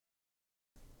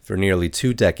For nearly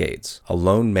 2 decades, a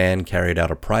lone man carried out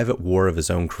a private war of his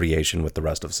own creation with the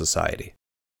rest of society.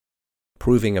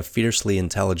 Proving a fiercely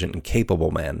intelligent and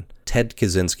capable man, Ted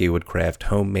Kaczynski would craft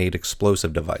homemade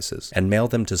explosive devices and mail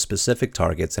them to specific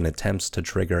targets in attempts to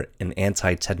trigger an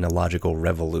anti-technological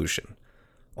revolution,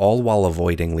 all while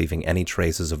avoiding leaving any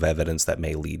traces of evidence that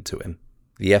may lead to him.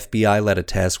 The FBI led a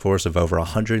task force of over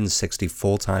 160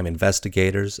 full-time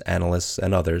investigators, analysts,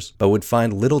 and others, but would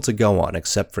find little to go on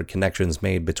except for connections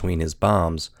made between his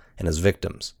bombs and his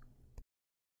victims.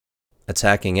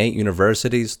 Attacking 8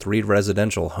 universities, 3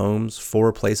 residential homes,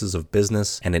 4 places of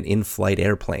business, and an in-flight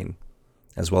airplane,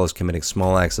 as well as committing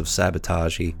small acts of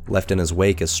sabotage, he left in his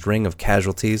wake a string of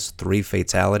casualties, 3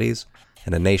 fatalities,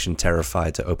 and a nation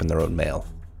terrified to open their own mail.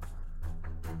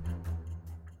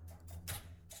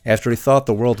 After he thought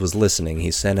the world was listening, he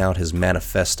sent out his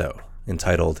manifesto,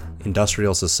 entitled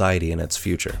Industrial Society and Its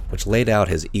Future, which laid out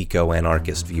his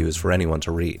eco-anarchist views for anyone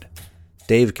to read.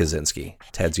 Dave Kaczynski,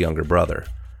 Ted's younger brother,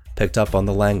 picked up on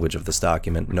the language of this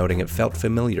document, noting it felt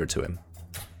familiar to him.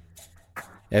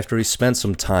 After he spent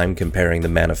some time comparing the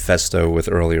manifesto with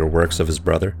earlier works of his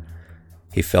brother,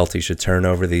 he felt he should turn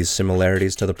over these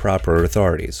similarities to the proper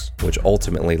authorities, which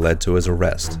ultimately led to his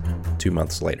arrest 2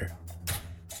 months later.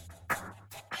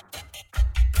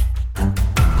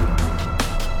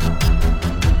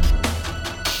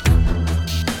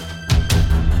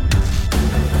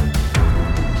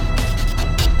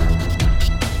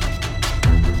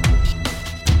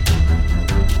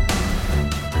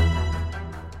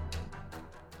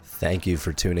 Thank you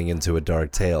for tuning into A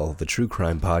Dark Tale, the true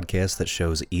crime podcast that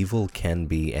shows evil can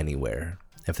be anywhere.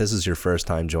 If this is your first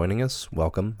time joining us,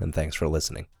 welcome and thanks for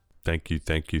listening. Thank you.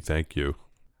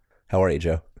 How are you,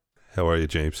 Joe? How are you,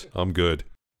 James? I'm good.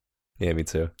 Yeah, me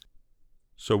too.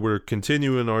 So we're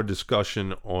continuing our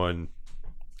discussion on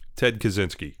Ted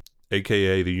Kaczynski,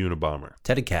 a.k.a. the Unabomber.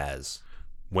 Teddy Kaz.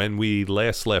 When we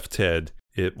last left Ted,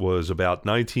 it was about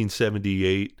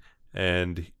 1978,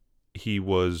 and he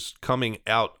was coming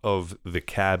out of the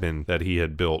cabin that he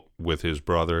had built with his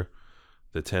brother,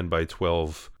 the 10 by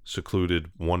 12 secluded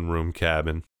one-room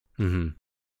cabin.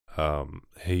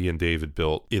 He and David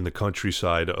built in the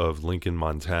countryside of Lincoln,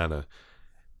 Montana.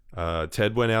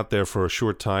 Ted went out there for a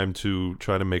short time to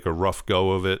try to make a rough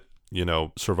go of it,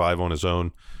 survive on his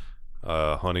own,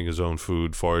 hunting his own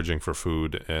food, foraging for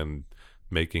food, and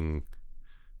making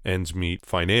ends meet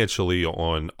financially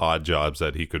on odd jobs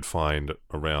that he could find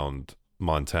around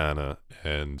Montana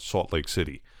and Salt Lake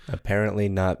City. Apparently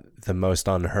not the most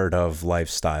unheard of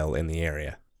lifestyle in the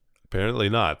area. Apparently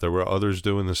not. There were others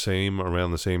doing the same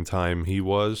around the same time he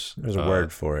was. There's a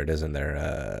word for it, isn't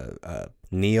there?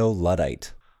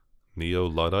 Neo-Luddite.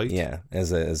 Neo-Luddite? Yeah,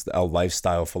 as a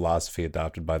lifestyle philosophy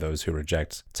adopted by those who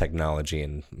reject technology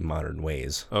in modern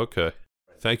ways. Okay.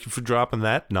 Thank you for dropping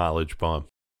that knowledge bomb.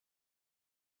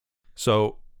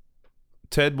 So,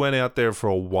 Ted went out there for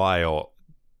a while,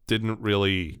 didn't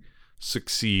really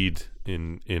succeed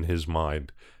in his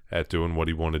mind at doing what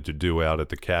he wanted to do out at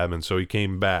the cabin. So he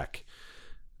came back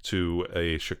to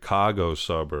a Chicago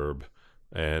suburb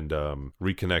and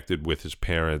reconnected with his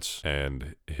parents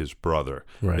and his brother.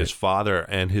 Right. His father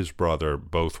and his brother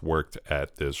both worked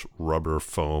at this rubber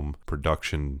foam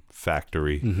production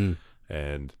factory.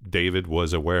 And David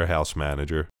was a warehouse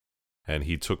manager, and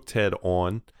he took Ted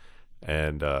on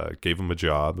and gave him a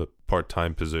job, a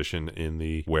part-time position in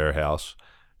the warehouse.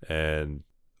 And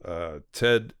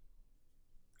Ted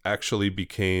actually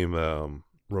became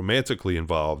romantically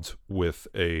involved with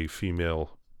a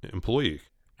female employee.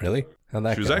 Really? How'd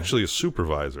that She was go? actually a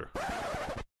supervisor.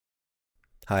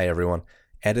 Hi, everyone.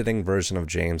 Editing version of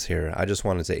James here. I just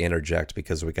wanted to interject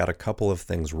because we got a couple of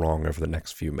things wrong over the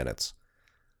next few minutes.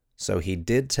 So he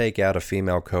did take out a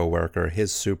female coworker,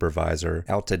 his supervisor,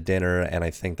 out to dinner, and I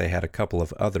think they had a couple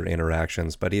of other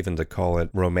interactions, but even to call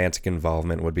it romantic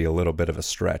involvement would be a little bit of a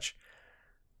stretch.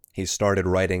 He started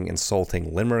writing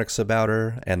insulting limericks about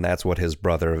her, and that's what his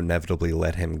brother inevitably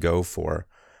let him go for.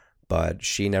 But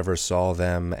she never saw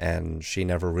them, and she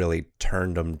never really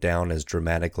turned them down as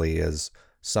dramatically as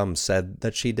some said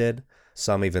that she did.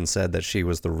 Some even said that she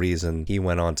was the reason he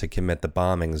went on to commit the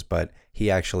bombings, but he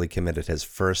actually committed his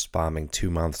first bombing 2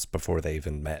 months before they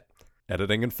even met.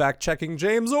 Editing and fact-checking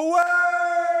James away!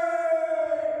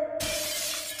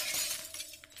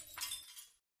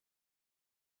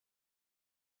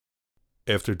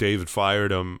 After David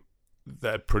fired him,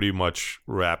 that pretty much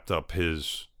wrapped up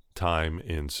his time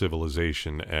in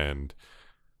civilization and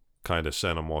kind of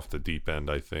sent him off the deep end,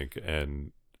 I think.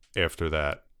 And after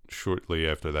that, shortly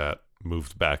after that,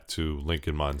 moved back to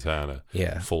Lincoln, Montana,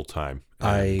 Yeah. full time.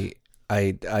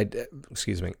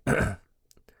 Excuse me.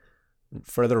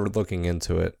 further looking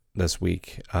into it this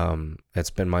week, it's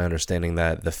been my understanding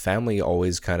that the family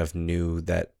always kind of knew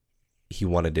that he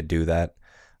wanted to do that.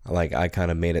 Like, I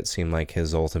kind of made it seem like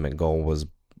his ultimate goal was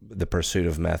the pursuit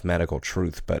of mathematical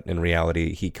truth, but in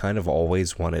reality, he kind of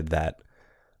always wanted that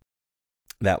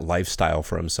lifestyle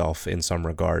for himself in some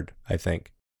regard, I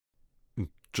think.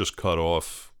 Just cut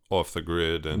off the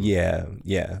grid. And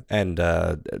yeah.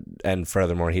 And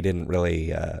furthermore, he didn't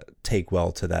really take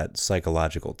well to that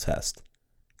psychological test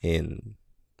in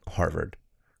Harvard.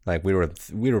 Like, we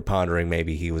were pondering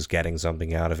maybe he was getting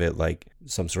something out of it, like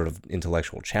some sort of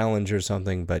intellectual challenge or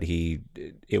something, but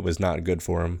it was not good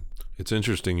for him. It's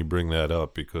interesting you bring that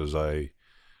up, because I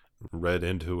read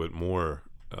into it more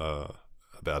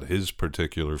about his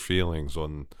particular feelings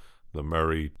on the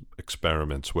Murray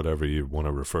experiments, whatever you want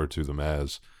to refer to them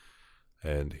as.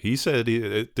 And he said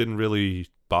it didn't really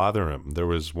bother him. There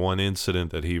was one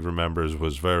incident that he remembers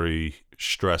was very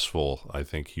stressful, I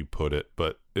think he put it,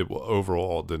 but it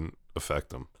overall didn't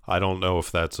affect him. I don't know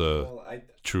if that's a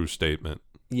true statement.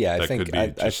 Yeah, I think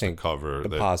I think cover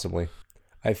possibly.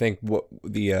 I think what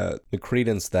the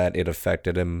credence that it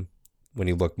affected him, when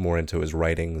you look more into his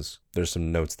writings, there's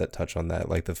some notes that touch on that,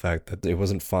 like the fact that he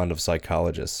wasn't fond of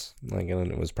psychologists, like,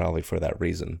 and it was probably for that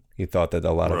reason. He thought that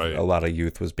a lot of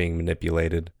youth was being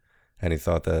manipulated, and he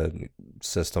thought the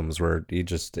systems were, they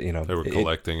were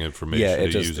collecting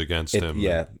information to use against him.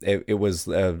 Yeah, it was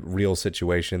a real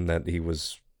situation that he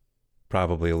was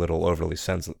probably a little overly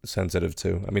sensitive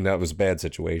to. I mean, that was a bad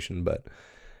situation, but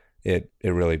it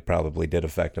really probably did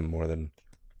affect him more than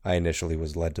I initially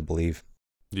was led to believe.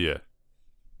 Yeah.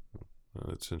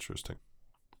 That's interesting.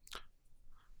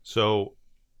 So,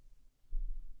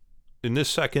 in this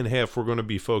second half, we're going to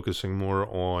be focusing more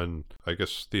on, I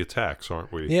guess, the attacks,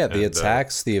 aren't we? Yeah, the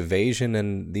attacks, the evasion,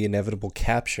 and the inevitable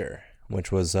capture,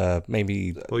 which was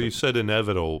maybe... Well, you said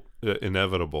inevitable,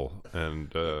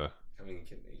 and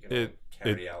it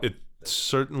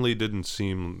certainly didn't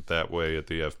seem that way at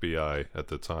the FBI at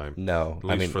the time. No.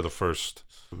 At least for the first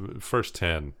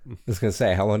 10. I was going to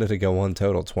say, how long did it go on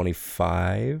total?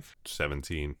 25?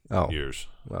 17 years.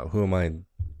 Well, who am I?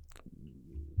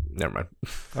 Never mind.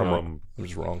 I'm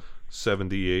just wrong.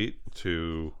 78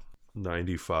 to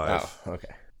 95. Oh,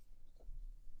 okay.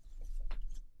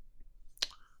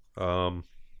 All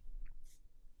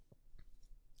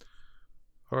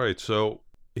right, so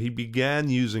he began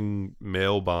using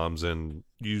mail bombs and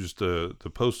used the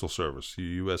Postal Service,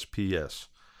 the USPS.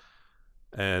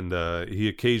 And he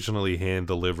occasionally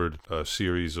hand-delivered a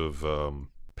series of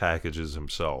packages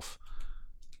himself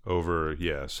over, a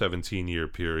 17-year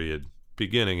period,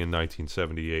 beginning in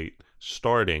 1978,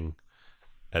 starting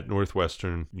at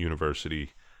Northwestern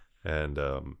University. And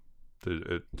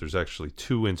there's actually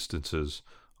two instances,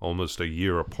 almost a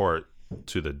year apart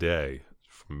to the day,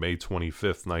 from May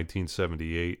 25th,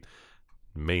 1978,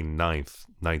 May 9th,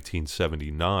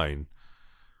 1979.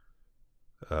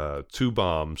 Two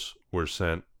bombs were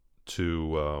sent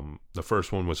to, the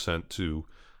first one was sent to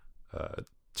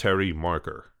Terry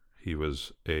Marker. He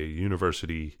was a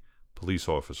university police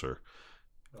officer.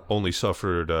 Only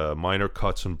suffered minor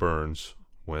cuts and burns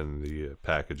when the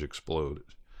package exploded.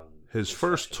 His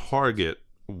first target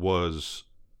was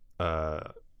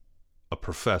a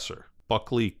professor,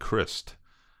 Buckley Christ,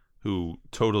 who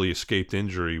totally escaped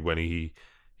injury when he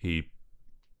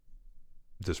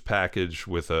this package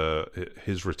with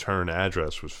his return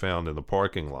address was found in the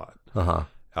parking lot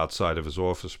outside of his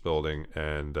office building,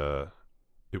 and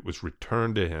it was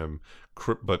returned to him,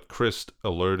 but Christ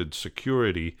alerted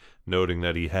security, noting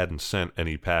that he hadn't sent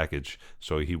any package,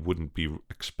 so he wouldn't be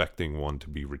expecting one to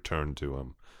be returned to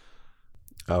him.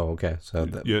 Oh, okay. So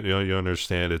you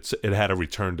understand, it had a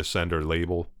return to sender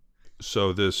label.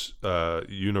 So this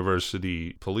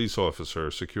university police officer,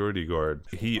 security guard,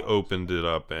 he opened it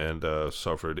up and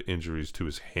suffered injuries to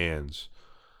his hands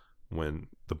when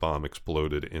the bomb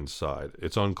exploded inside.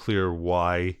 It's unclear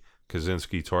why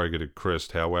Kaczynski targeted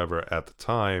Christ. However, at the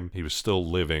time, he was still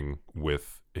living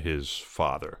with his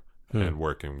father and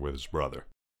working with his brother.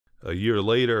 A year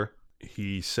later,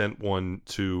 he sent one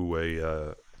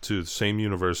to the same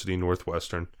university,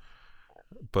 Northwestern,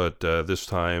 but this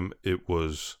time it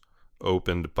was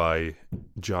opened by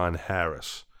John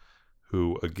Harris,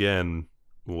 who again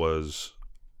was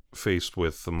faced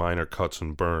with the minor cuts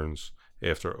and burns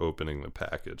after opening the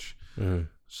package.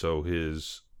 So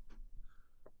his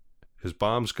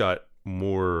bombs got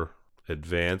more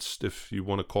advanced, if you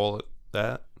want to call it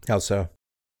that. How so?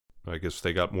 I guess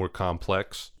they got more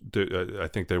complex. I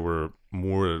think they were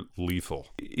more lethal.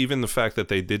 Even the fact that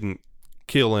they didn't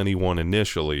kill anyone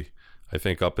initially, I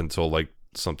think up until like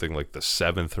something like the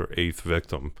 7th or 8th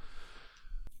victim,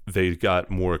 they got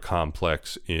more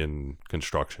complex in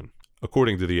construction,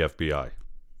 according to the FBI.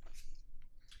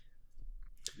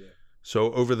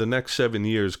 So over the next 7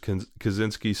 years,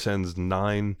 Kaczynski sends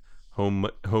 9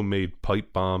 homemade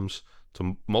pipe bombs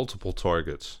to multiple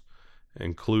targets,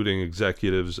 including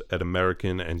executives at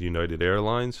American and United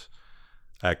Airlines,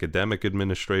 academic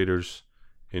administrators,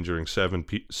 injuring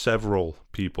several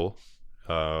people,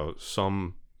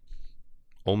 some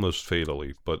almost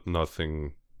fatally, but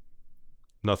nothing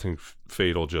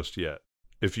fatal just yet.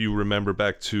 If you remember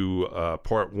back to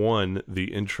part 1,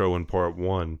 the intro in part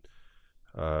 1,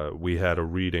 we had a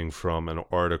reading from an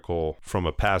article from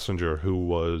a passenger who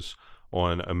was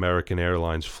on American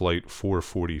Airlines Flight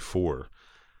 444.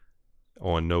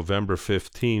 On November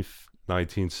 15th,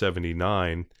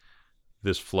 1979,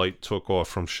 this flight took off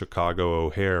from Chicago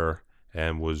O'Hare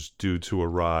and was due to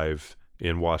arrive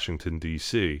in Washington,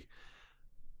 D.C.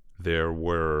 There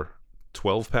were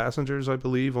 12 passengers, I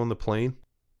believe, on the plane.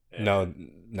 No,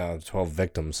 12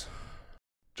 victims.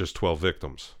 Just 12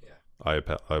 victims. I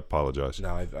apologize.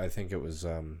 No, I think it was.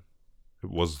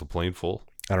 Was the plane full?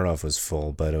 I don't know if it was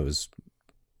full, but it was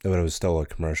still a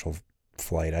commercial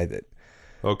flight.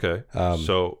 Okay.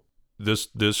 So this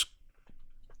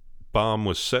bomb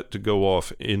was set to go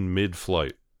off in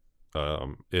mid-flight.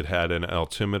 It had an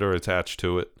altimeter attached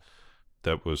to it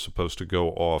that was supposed to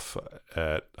go off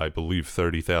at, I believe,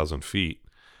 30,000 feet,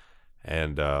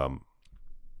 and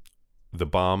the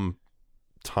bomb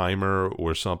timer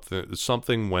or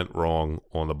something went wrong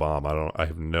on the bomb. I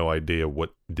have no idea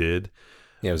what did.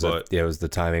 Yeah, it was the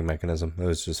timing mechanism. It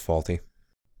was just faulty.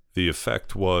 The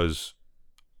effect was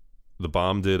the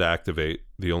bomb did activate.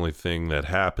 The only thing that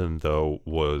happened though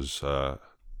was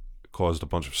caused a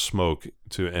bunch of smoke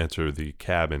to enter the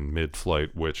cabin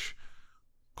mid-flight, which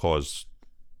caused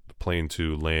the plane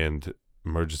to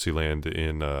emergency land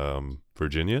in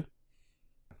Virginia.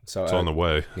 So it's on the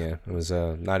way. Yeah, it was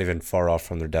not even far off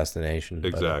from their destination.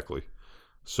 Exactly.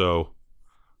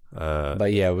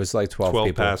 But yeah, it was like 12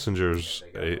 people. Passengers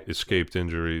escaped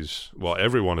injuries. Well,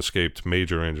 everyone escaped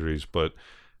major injuries, but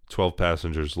 12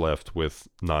 passengers left with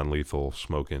non-lethal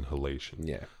smoke inhalation.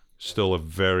 Yeah. Still a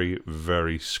very,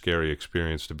 very scary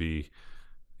experience to be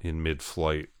in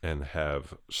mid-flight and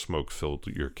have smoke filled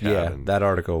your cabin. Yeah, that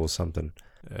article was something.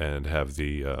 And have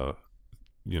the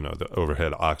the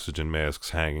overhead oxygen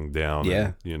masks hanging down.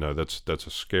 Yeah. And, that's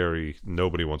a scary.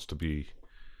 Nobody wants to be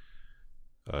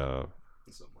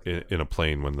in a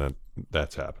plane when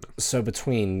that's happening. So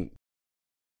between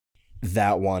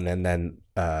that one and then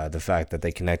the fact that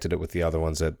they connected it with the other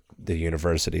ones at the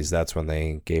universities, that's when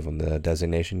they gave them the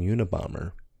designation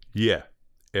UNABOMBER. Yeah.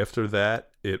 After that,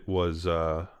 it was,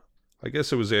 I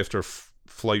guess it was after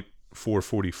Flight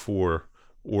 444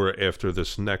 or after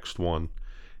this next one,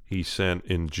 he sent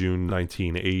in June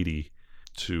 1980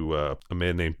 to a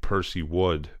man named Percy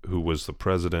Wood, who was the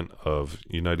president of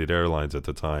United Airlines at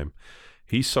the time.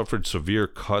 He suffered severe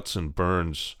cuts and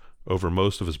burns over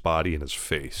most of his body and his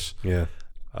face. Yeah.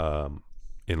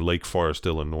 In Lake Forest,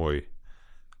 Illinois.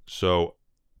 So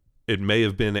it may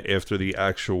have been after the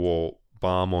actual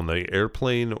bomb on the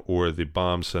airplane or the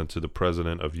bomb sent to the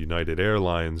president of United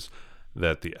Airlines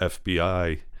that the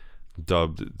FBI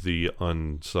dubbed the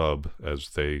unsub, as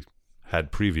they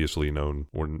had previously known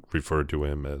or referred to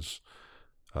him as,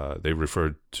 they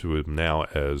referred to him now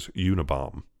as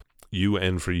Unabomb.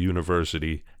 UN for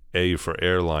university, A for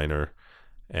airliner,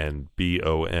 and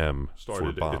BOM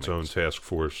started for its own task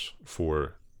force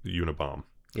for the Unabomb.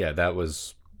 Yeah, that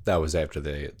was after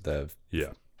the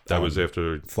yeah. That was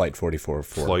after Flight 44.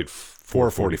 Flight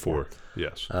 444.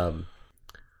 Yes.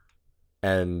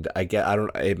 And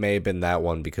it may have been that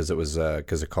one because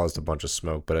it caused a bunch of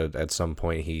smoke, but at some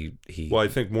point he Well, I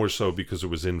think more so because it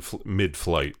was in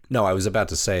mid-flight. No, I was about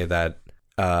to say that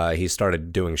he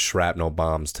started doing shrapnel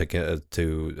bombs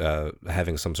to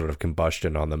having some sort of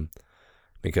combustion on them,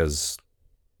 because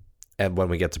when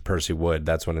we get to Percy Wood,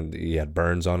 that's when he had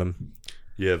burns on him.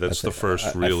 Yeah, that's the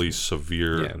first really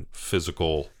severe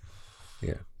physical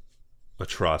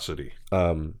atrocity.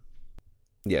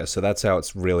 Yeah, so that's how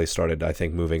it's really started, I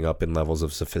think, moving up in levels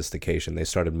of sophistication. They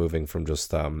started moving from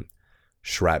just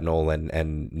shrapnel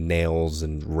and nails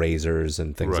and razors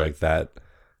and things like that,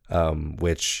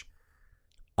 which,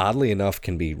 oddly enough,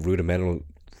 can be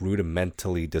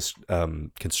rudimentally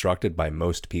constructed by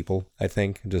most people, I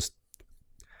think, just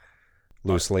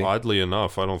loosely. Oddly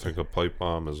enough, I don't think a pipe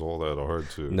bomb is all that hard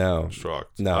to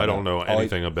construct. No, I don't know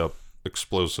anything about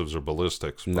explosives or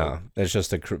ballistics. No, it's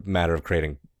just a matter of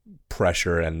creating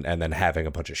pressure and then having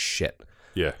a bunch of shit.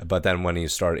 Yeah. But then when he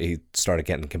started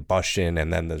getting combustion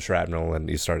and then the shrapnel, and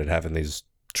he started having these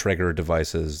trigger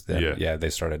devices, then they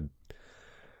started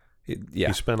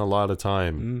He spent a lot of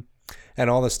time. And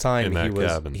all this time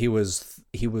cabin. he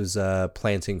was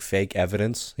planting fake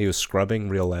evidence. He was scrubbing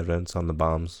real evidence on the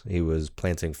bombs. He was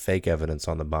planting fake evidence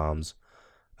on the bombs.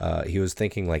 He was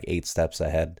thinking like 8 steps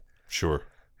ahead. Sure.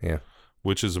 Yeah.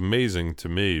 Which is amazing to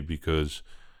me because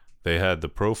they had the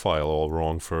profile all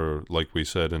wrong for, like we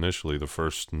said initially, the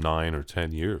first 9 or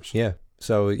 10 years. Yeah.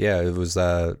 So yeah, it was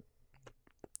a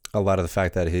lot of the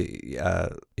fact that he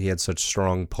had such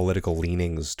strong political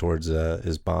leanings towards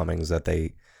his bombings that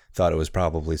they thought it was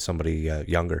probably somebody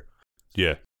younger.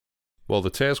 Yeah. Well, the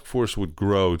task force would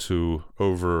grow to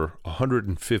over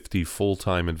 150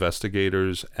 full-time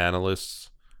investigators, analysts,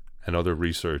 and other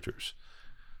researchers.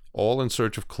 All in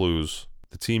search of clues,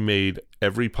 the team made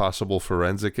every possible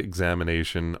forensic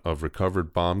examination of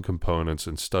recovered bomb components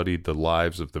and studied the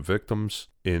lives of the victims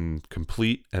in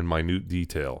complete and minute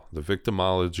detail. The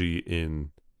victimology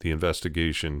in the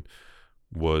investigation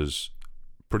was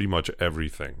pretty much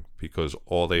everything because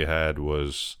all they had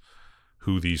was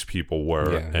who these people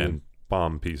were and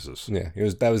bomb pieces. Yeah,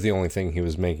 that was the only thing he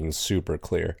was making super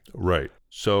clear. Right.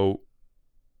 So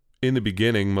in the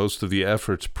beginning, most of the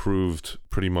efforts proved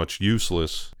pretty much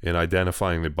useless in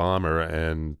identifying the bomber,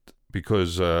 and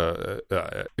because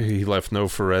he left no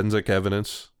forensic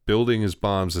evidence, building his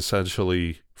bombs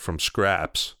essentially from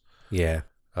scraps. Yeah.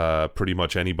 Pretty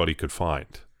much anybody could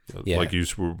find. Yeah. Like you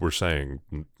were saying,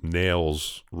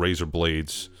 nails, razor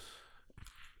blades,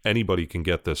 anybody can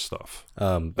get this stuff.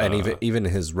 And even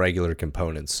his regular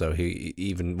components. So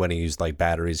even when he used like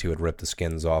batteries, he would rip the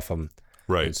skins off them.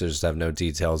 Right. So just have no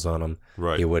details on them.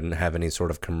 Right. He wouldn't have any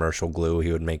sort of commercial glue.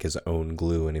 He would make his own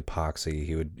glue and epoxy.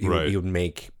 He would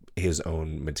make his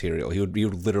own material. He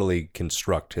would literally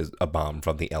construct a bomb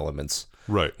from the elements.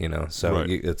 Right. So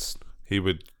right. He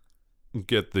would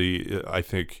get I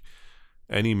think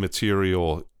any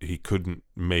material he couldn't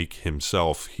make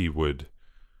himself, he would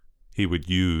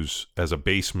use as a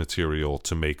base material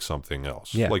to make something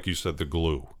else. Yeah. Like you said, the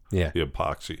glue. Yeah. The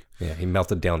epoxy. Yeah. He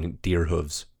melted down deer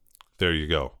hooves. There you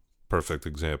go. Perfect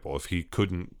example. If he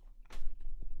couldn't,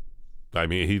 I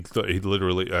mean, he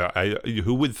literally,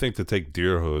 who would think to take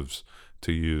deer hooves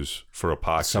to use for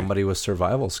epoxy? Somebody with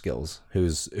survival skills who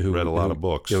read a lot of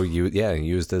books.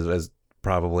 Used it as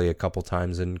probably a couple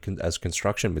times as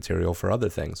construction material for other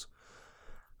things.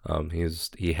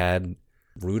 He had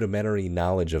rudimentary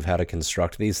knowledge of how to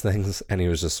construct these things, and he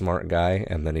was a smart guy,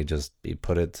 and then he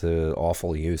put it to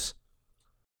awful use.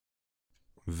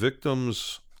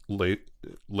 Victims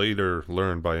later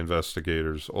learned by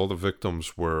investigators, all the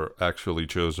victims were actually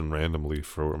chosen randomly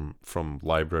from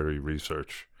library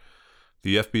research.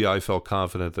 The FBI felt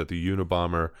confident that the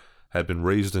Unabomber had been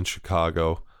raised in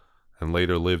Chicago and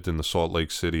later lived in the Salt Lake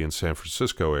City and San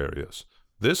Francisco areas.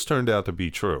 This turned out to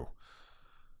be true.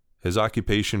 His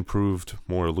occupation proved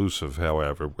more elusive,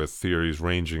 however, with theories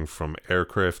ranging from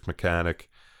aircraft mechanic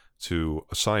to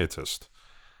a scientist.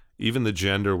 Even the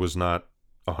gender was not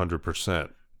 100%.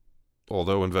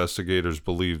 Although investigators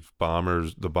believed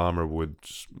the bomber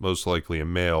was most likely a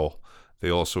male, they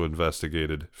also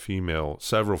investigated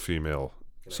several female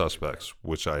suspects,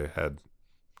 which I had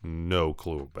no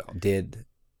clue about. Did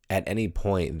at any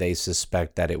point they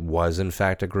suspect that it was in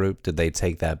fact a group? Did they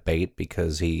take that bait?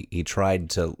 Because he tried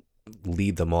to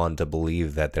lead them on to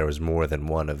believe that there was more than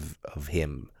one of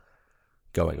him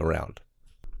going around.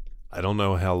 I don't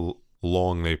know how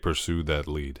long they pursued that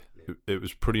lead. It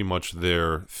was pretty much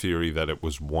their theory that it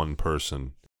was one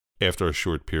person after a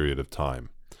short period of time.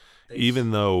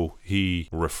 Even though he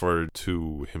referred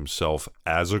to himself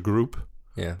as a group,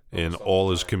 in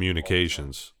all his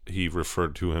communications, he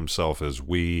referred to himself as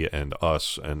we and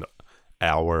us and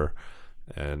our.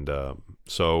 And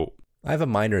so I have a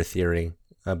minor theory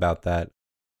about that.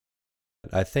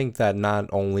 I think that not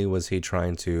only was he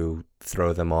trying to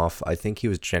throw them off, I think he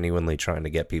was genuinely trying to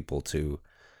get people to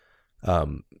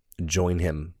join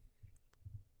him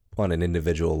on an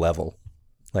individual level.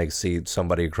 Like, see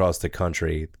somebody across the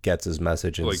country gets his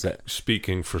message and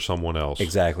speaking for someone else.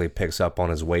 Exactly, picks up on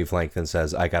his wavelength and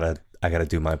says, I gotta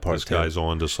do my part this too. Guy's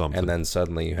on to something. And then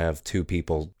suddenly you have two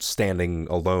people standing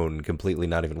alone, completely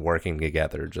not even working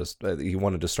together. Just he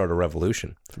wanted to start a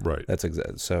revolution. Right. That's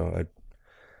so.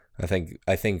 I think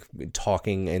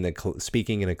talking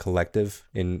speaking in a collective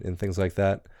in things like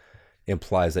that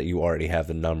implies that you already have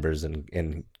the numbers and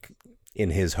in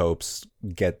his hopes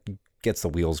gets the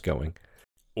wheels going.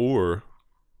 Or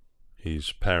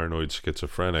he's paranoid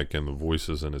schizophrenic and the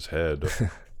voices in his head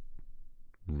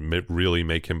really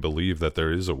make him believe that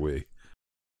there is a we.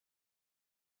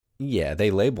 Yeah,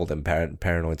 they labeled him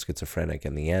paranoid schizophrenic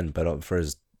in the end, but for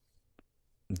his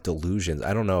delusions,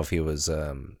 I don't know if he was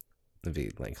if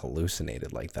he like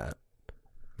hallucinated like that.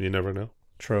 You never know.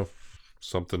 True.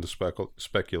 Something to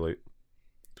speculate.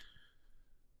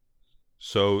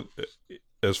 So,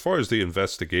 as far as the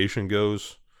investigation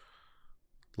goes,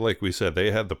 like we said,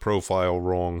 they had the profile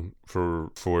wrong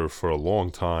for a long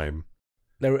time.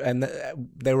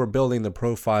 They were building the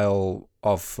profile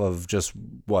off of just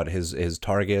what his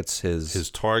targets,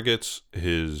 his targets,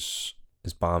 his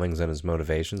bombings and his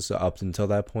motivations. So up until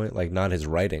that point, like not his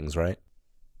writings, right?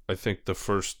 I think the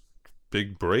first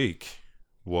big break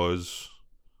was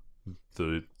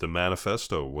the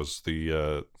manifesto. Was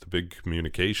the big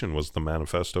communication was the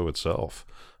manifesto itself.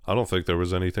 I don't think there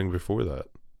was anything before that.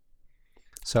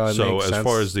 So as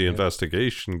far as the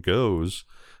investigation goes,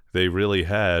 they really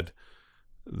had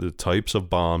the types of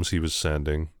bombs he was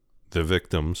sending, the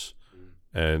victims,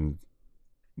 and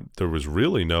there was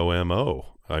really no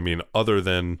MO. I mean, other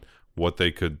than what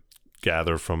they could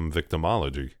gather from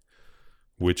victimology,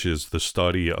 which is the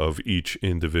study of each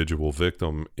individual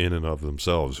victim in and of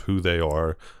themselves, who they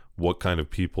are, what kind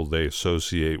of people they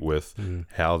associate with,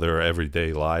 how their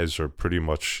everyday lives are pretty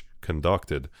much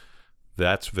conducted.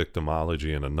 That's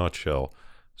victimology in a nutshell.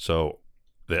 So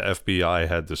the FBI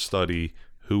had to study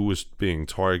who was being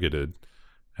targeted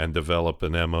and develop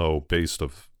an MO based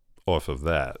off of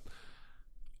that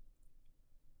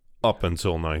up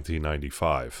until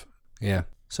 1995. Yeah.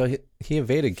 So he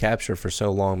evaded capture for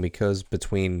so long because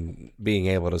between being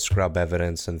able to scrub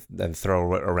evidence and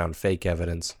throw around fake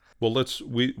evidence. Well,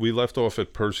 we left off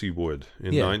at Percy Wood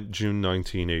in June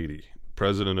 1980.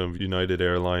 President of United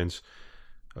Airlines.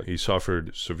 He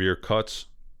suffered severe cuts,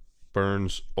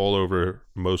 burns all over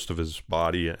most of his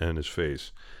body and his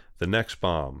face. The next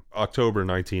bomb, October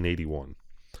 1981.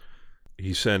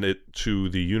 He sent it to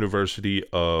the University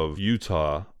of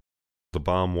Utah. The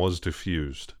bomb was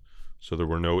defused, so there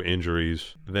were no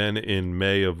injuries. Then in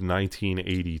May of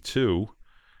 1982,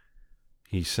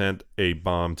 he sent a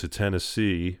bomb to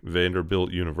Tennessee,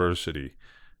 Vanderbilt University,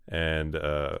 and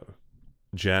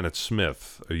Janet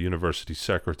Smith, a university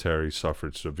secretary,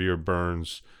 suffered severe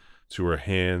burns to her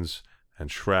hands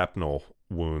and shrapnel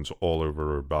wounds all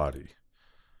over her body.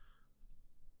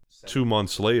 2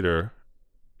 months later,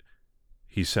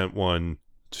 he sent one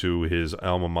to his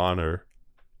alma mater,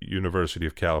 University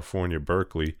of California,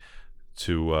 Berkeley,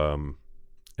 to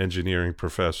engineering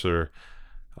professor,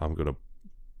 I'm going to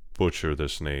butcher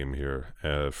this name here,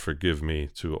 forgive me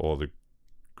to all the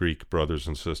Greek brothers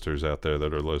and sisters out there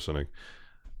that are listening,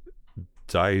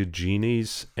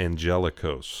 Diogenes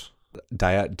Angelikos.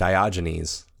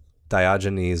 Diogenes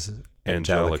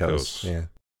Angelikos. Yeah.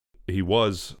 He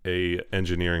was a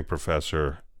engineering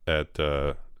professor at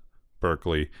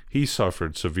Berkeley. He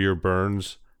suffered severe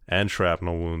burns and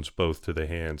shrapnel wounds both to the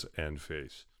hands and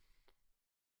face.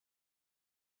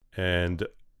 And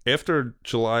after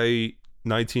July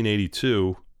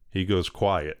 1982, he goes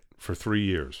quiet for 3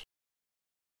 years.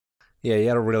 Yeah, he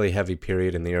had a really heavy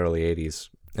period in the early 80s.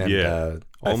 And,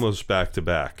 almost back to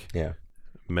back. Yeah.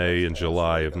 May and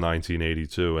July of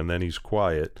 1982. And then he's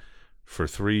quiet for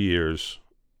 3 years,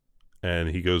 and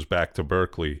he goes back to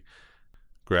Berkeley.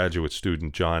 Graduate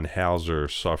student John Hauser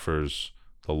suffers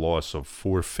the loss of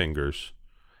 4 fingers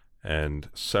and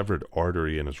severed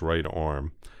artery in his right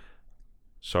arm,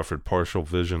 suffered partial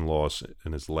vision loss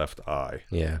in his left eye.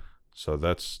 Yeah. So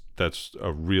that's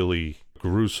a really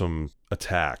gruesome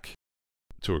attack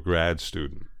to a grad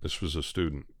student. This was a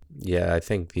student. Yeah, I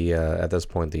think the at this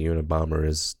point the Unabomber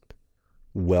is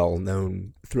well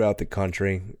known throughout the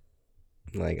country,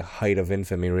 like height of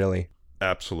infamy, really.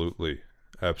 Absolutely.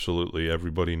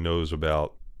 Everybody knows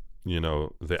about,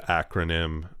 the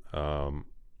acronym.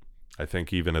 I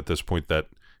think even at this point that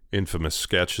infamous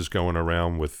sketch is going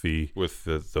around with the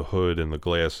hood and the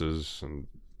glasses and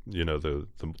the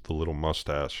little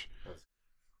mustache.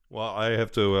 Well, I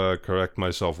have to correct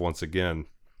myself once again.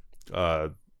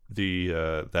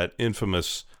 That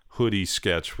infamous hoodie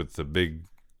sketch with the big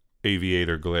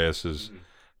aviator glasses,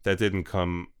 that didn't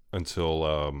come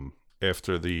until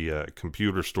after the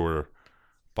computer store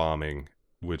bombing,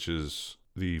 which is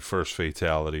the first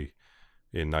fatality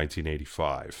in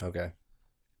 1985. Okay.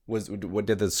 What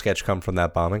did the sketch come from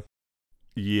that bombing?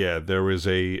 Yeah, there was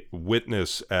a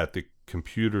witness at the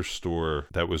computer store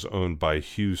that was owned by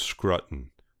Hugh Scruton.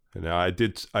 Now, I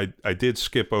did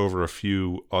skip over a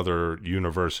few other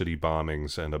university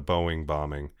bombings and a Boeing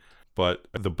bombing, but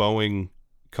the Boeing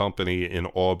company in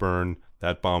Auburn,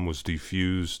 that bomb was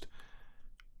defused.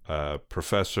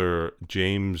 Professor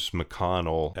James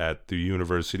McConnell at the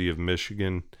University of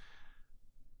Michigan,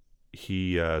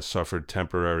 he suffered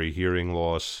temporary hearing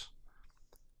loss.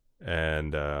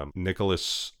 And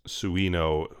Nicholas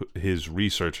Suino, his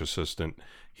research assistant,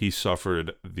 he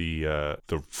suffered the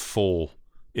full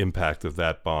impact of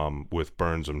that bomb with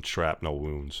burns and shrapnel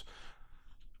wounds.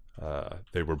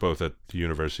 They were both at the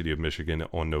University of Michigan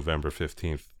on November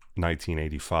 15th,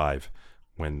 1985,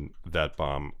 when that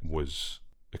bomb was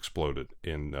exploded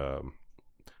in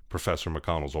Professor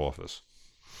McConnell's office.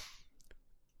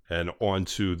 And on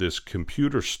to this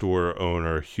computer store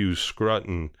owner, Hugh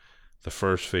Scruton, the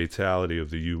first fatality of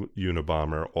the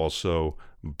Unabomber also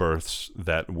births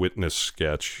that witness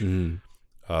sketch.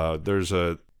 There's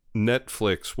a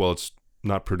Netflix, well, it's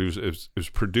not produced, it was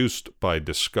produced by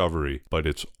Discovery, but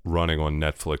it's running on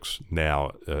Netflix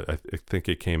now. I think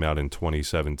it came out in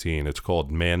 2017. It's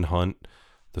called Manhunt,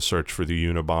 The Search for the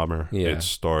Unabomber. Yeah, it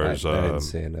stars I didn't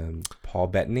see it. Paul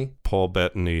Bettany? Paul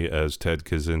Bettany as Ted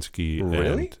Kaczynski.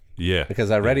 Really? And, yeah. Because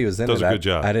I read he was in it. Does a good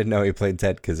job. I didn't know he played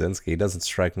Ted Kaczynski. He doesn't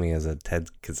strike me as a Ted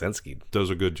Kaczynski. Does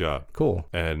a good job. Cool.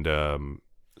 And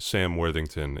Sam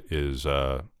Worthington is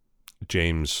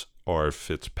James R.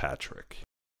 Fitzpatrick.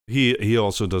 He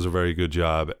also does a very good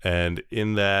job, and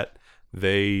in that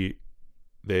they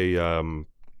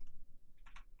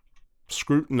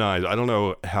scrutinize. I don't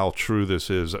know how true this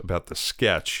is about the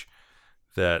sketch,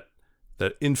 that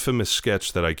infamous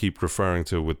sketch that I keep referring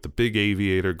to with the big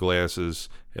aviator glasses.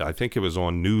 I think it was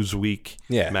on Newsweek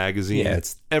magazine. Yeah,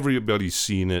 everybody's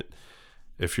seen it.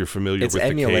 If you're familiar with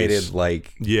emulated, the case,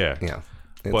 like yeah.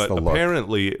 But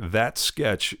apparently that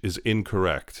sketch is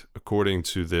incorrect according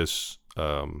to this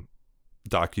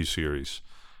docuseries.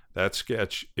 That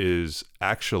sketch is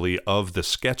actually of the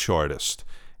sketch artist.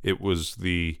 It was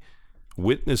the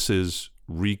witness's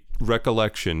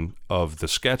recollection of the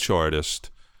sketch artist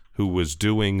who was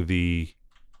doing the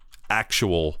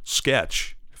actual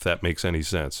sketch, if that makes any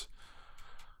sense.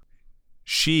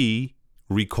 She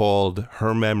recalled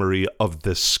her memory of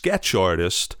the sketch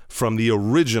artist from the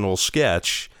original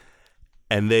sketch,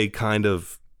 and they kind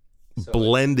of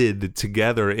blended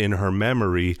together in her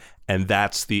memory, and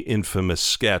that's the infamous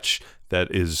sketch that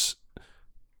is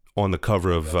on the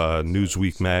cover of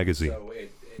Newsweek magazine. So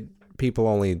people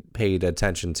only paid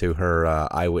attention to her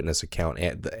eyewitness account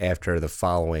after the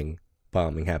following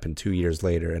bombing happened 2 years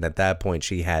later, and at that point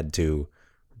she had to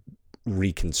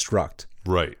reconstruct.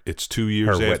 Right. It's 2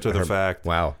 years after the fact.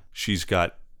 Wow. She's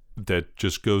got, that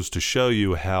just goes to show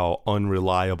you how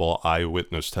unreliable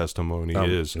eyewitness testimony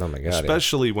is. Oh my God.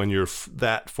 Especially when you're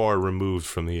that far removed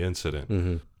from the incident.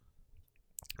 Mm-hmm.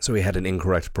 So he had an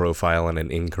incorrect profile and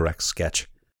an incorrect sketch.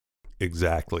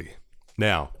 Exactly.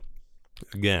 Now,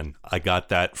 again, I got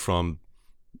that from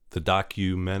the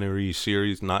documentary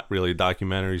series. Not really a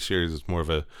documentary series. It's more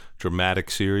of a dramatic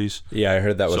series. Yeah, I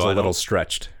heard that was a little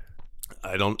stretched.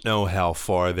 I don't know how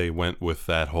far they went with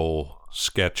that whole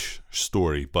sketch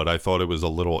story, but I thought it was a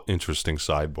little interesting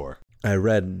sidebar. I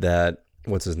read that,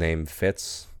 what's his name,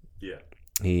 Fitz? Yeah.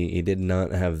 He did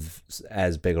not have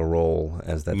as big a role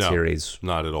as that series.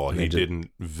 Not at all. He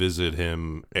didn't visit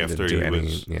him after he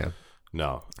was... Yeah.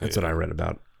 No. That's what I read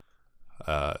about.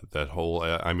 That whole...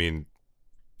 I mean,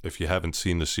 if you haven't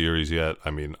seen the series yet, I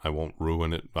mean, I won't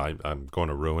ruin it. I'm going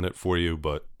to ruin it for you,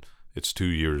 but it's 2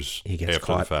 years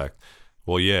after the fact.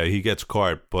 Well, yeah, he gets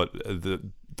caught, but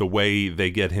the way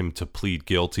they get him to plead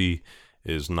guilty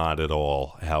is not at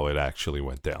all how it actually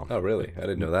went down. Oh, really? I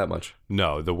didn't know that much.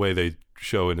 No, the way they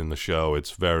show it in the show,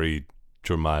 it's very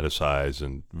dramatized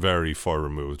and very far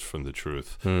removed from the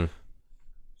truth. You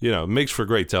know, it makes for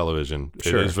great television.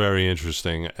 Sure. It is very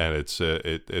interesting, and it's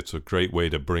a great way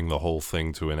to bring the whole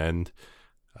thing to an end,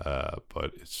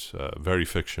 but it's very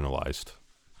fictionalized.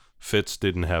 Fitz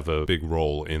didn't have a big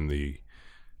role in the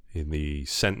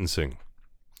sentencing.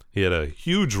 He had a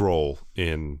huge role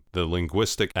in the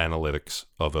linguistic analytics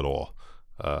of it all.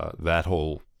 That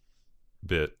whole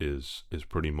bit is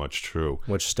pretty much true.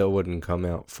 Which still wouldn't come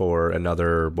out for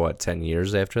another, 10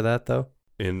 years after that, though?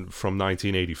 From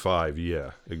 1985,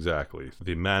 yeah, exactly.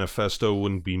 The manifesto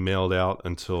wouldn't be mailed out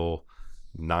until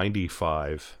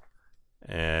 95,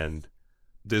 and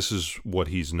this is what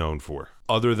he's known for.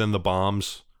 Other than the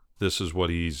bombs, this is what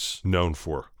he's known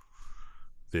for.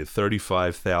 The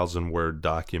 35,000-word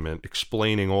document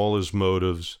explaining all his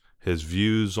motives, his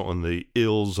views on the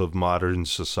ills of modern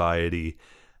society,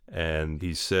 and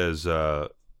he says,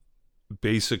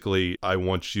 basically, I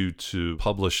want you to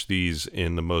publish these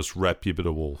in the most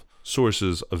reputable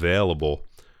sources available.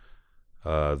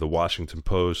 The Washington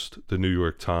Post, the New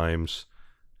York Times,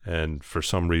 and for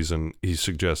some reason he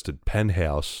suggested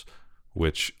Penthouse,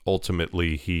 which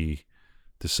ultimately he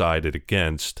decided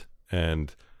against,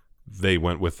 and they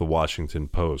went with the Washington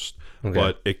Post. Okay.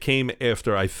 But it came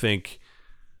after, I think,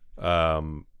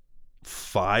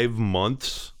 5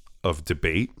 months of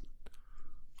debate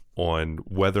on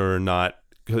whether or not,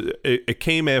 it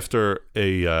came after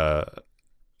a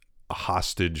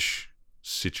hostage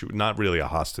situation, not really a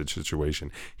hostage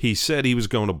situation. He said he was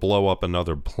going to blow up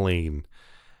another plane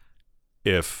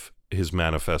if his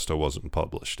manifesto wasn't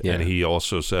published. Yeah. And he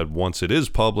also said once it is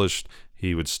published,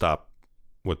 he would stop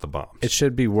with the bombs. It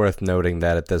should be worth noting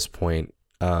that at this point,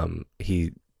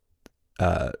 he's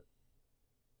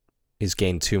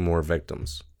gained 2 more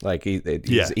victims. Like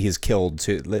he's killed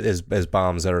 2 his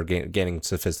bombs that are gaining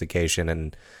sophistication,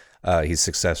 and he's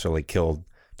successfully killed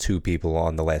 2 people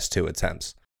on the last 2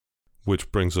 attempts.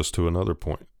 Which brings us to another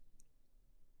point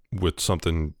with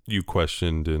something you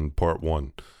questioned in part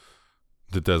 1,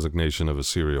 the designation of a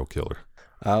serial killer.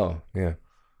 Oh, yeah.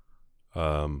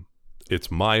 It's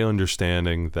my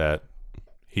understanding that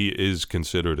he is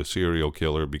considered a serial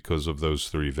killer because of those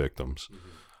 3 victims.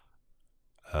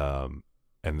 And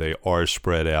they are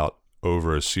spread out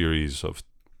over a series of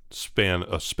span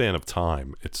of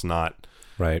time. It's not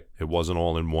right. It wasn't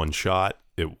all in one shot.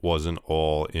 It wasn't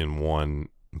all in one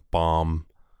bomb,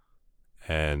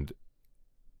 and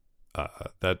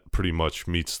that pretty much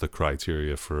meets the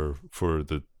criteria for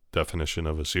the definition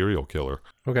of a serial killer.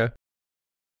 Okay.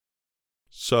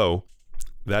 So,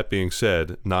 that being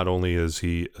said, not only is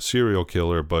he a serial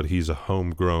killer, but he's a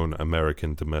homegrown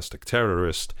American domestic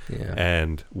terrorist. Yeah.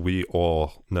 And we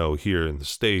all know here in the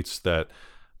States that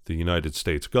the United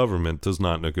States government does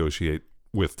not negotiate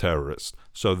with terrorists.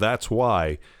 So that's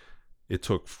why it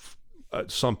took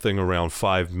something around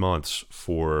 5 months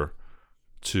to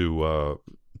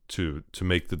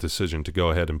make the decision to go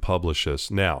ahead and publish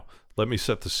this. Now, let me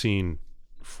set the scene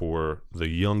for the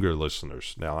younger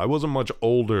listeners. Now, I wasn't much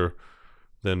older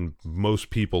than most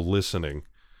people listening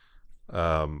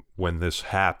when this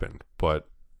happened, but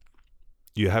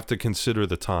you have to consider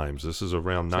the times. This is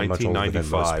around 1995. Much older than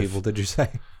most people, did you say?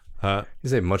 Huh? You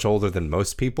say much older than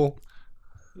most people?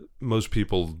 Most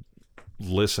people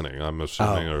listening, I'm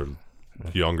assuming, are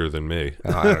younger than me.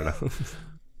 Oh, I don't know.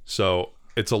 So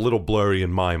it's a little blurry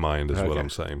in my mind, is what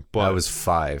I'm saying. But I was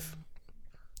 5.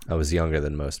 I was younger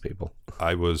than most people.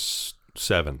 I was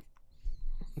 7.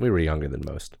 We were younger than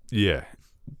most. Yeah.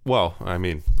 Well, I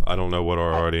mean, I don't know what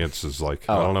our audience is like.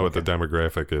 I don't know what the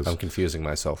demographic is. I'm confusing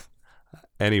myself.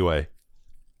 Anyway,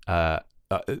 to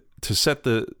set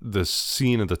the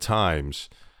scene of the times,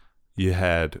 you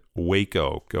had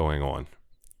Waco going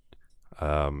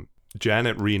on.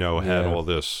 Janet Reno had all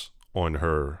this on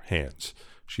her hands.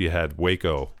 She had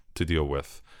Waco to deal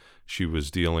with. She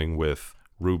was dealing with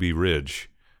Ruby Ridge.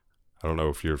 I don't know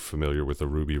if you're familiar with the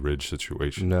Ruby Ridge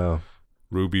situation. No.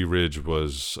 Ruby Ridge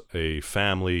was a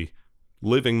family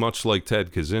living much like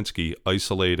Ted Kaczynski,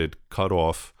 isolated, cut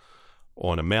off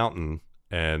on a mountain,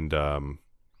 and FBI,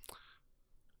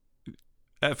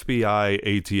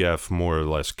 ATF more or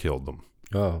less killed them.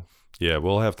 Oh. Yeah,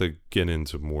 we'll have to get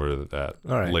into more of that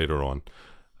later on.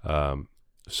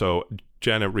 So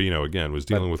Janet Reno, again, was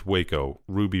dealing with Waco,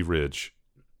 Ruby Ridge,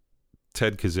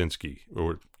 Ted Kaczynski,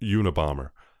 or Unabomber.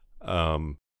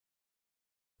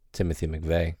 Timothy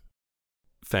McVeigh.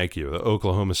 Thank you. The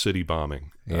Oklahoma City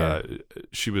bombing. Yeah.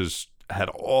 She had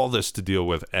all this to deal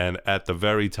with, and at the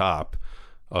very top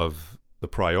of the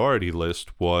priority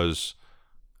list was,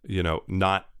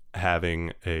 not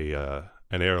having an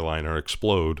airliner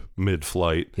explode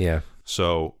mid-flight. Yeah.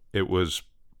 So it was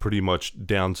pretty much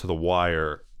down to the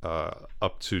wire,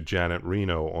 up to Janet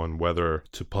Reno on whether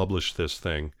to publish this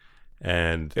thing.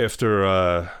 And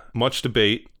after much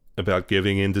debate about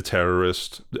giving in to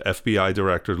terrorists, the FBI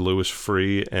Director Louis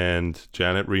Freeh and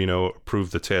Janet Reno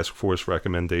approved the task force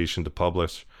recommendation to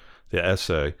publish the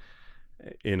essay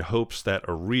in hopes that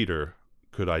a reader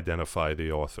could identify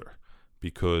the author.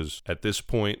 Because at this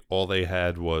point, all they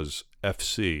had was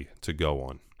FC to go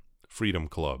on. Freedom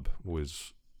Club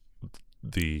was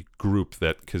the group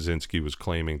that Kaczynski was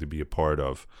claiming to be a part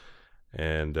of.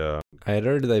 And I had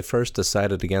heard they first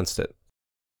decided against it.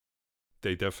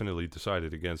 They definitely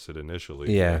decided against it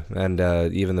initially. Yeah, and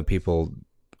even the people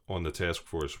on the task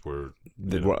force were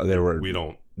they were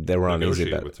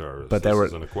uneasy about with terrorists. But this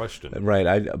isn't a question, right?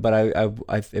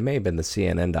 It may have been the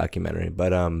CNN documentary,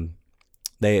 but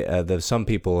there's some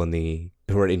people who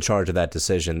were in charge of that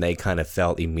decision. They kind of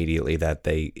felt immediately that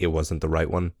it wasn't the right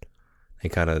one. They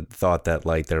kind of thought that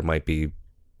it might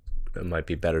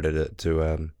be better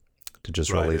to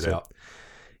just release it.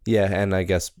 Yeah, and I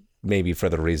guess maybe for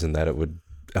the reason that it would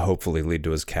hopefully lead to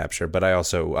his capture. But I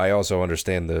also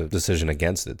understand the decision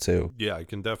against it too. Yeah, I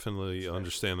can definitely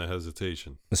understand the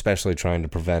hesitation, especially trying to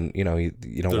prevent. You don't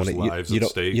want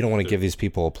to. You don't want to give these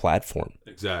people a platform.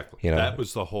 Exactly. That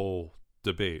was the whole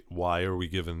debate. Why are we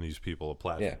giving these people a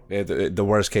platform? Yeah. The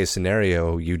worst case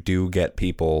scenario, you do get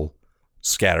people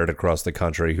scattered across the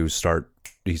country who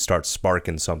he starts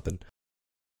sparking something.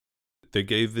 They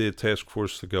gave the task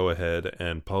force to go ahead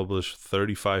and publish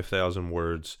 35,000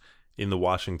 words in the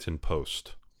Washington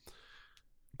Post.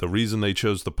 The reason they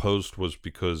chose the Post was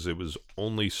because it was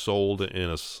only sold in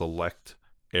a select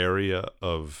area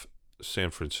of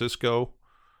San Francisco,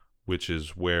 which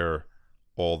is where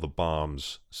all the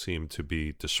bombs seem to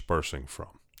be dispersing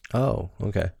from. Oh,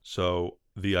 okay. So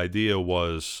the idea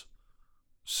was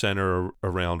center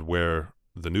around where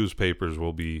the newspapers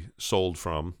will be sold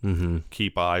from,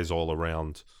 keep eyes all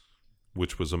around,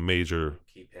 which was a major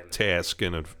task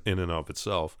in and of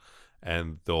itself,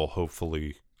 and they'll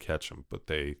hopefully catch him. But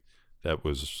that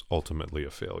was ultimately a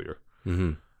failure.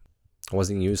 It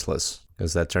wasn't useless,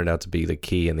 because that turned out to be the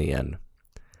key in the end.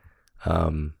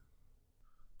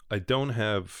 I don't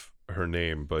have her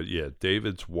name, but yeah,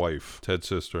 David's wife, Ted's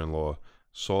sister-in-law,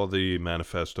 saw the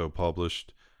manifesto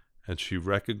published, and she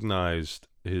recognized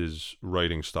his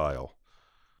writing style.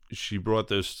 She brought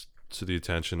this to the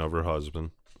attention of her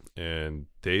husband, and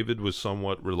David was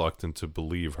somewhat reluctant to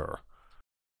believe her.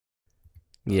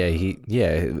 Yeah,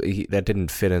 he that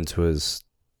didn't fit into his.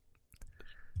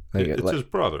 Like, it's his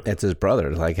brother. It's his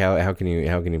brother. Like how can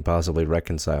you possibly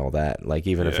reconcile that? Like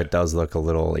even if it does look a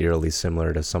little eerily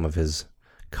similar to some of his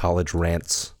college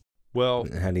rants. Well,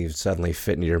 how do you suddenly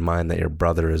fit into your mind that your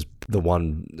brother is the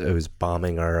one who's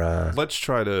bombing our? Let's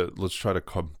try to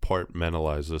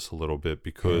compartmentalize this a little bit,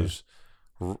 because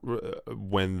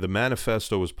when the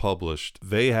manifesto was published,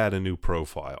 they had a new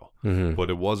profile, but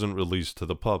it wasn't released to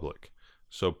the public.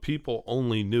 So people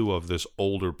only knew of this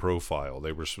older profile.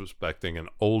 They were suspecting an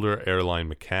older airline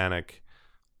mechanic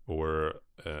or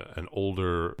an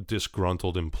older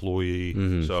disgruntled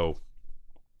employee. So,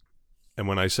 and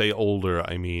when I say older,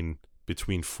 I mean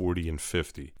between 40 and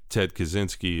 50. Ted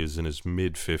Kaczynski is in his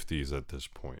mid-50s at this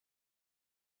point.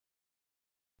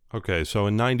 Okay, so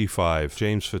in 95,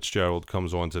 James Fitzgerald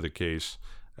comes onto the case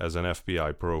as an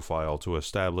FBI profile to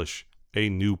establish a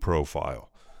new profile,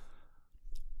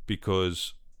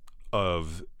 because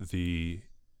of the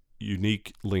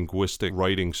unique linguistic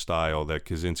writing style that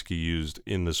Kaczynski used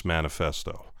in this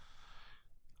manifesto.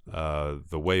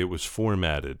 The way it was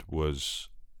formatted was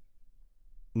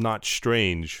not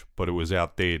strange, but it was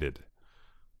outdated.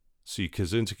 See,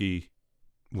 Kaczynski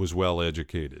was well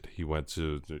educated. He went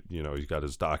to, he got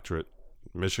his doctorate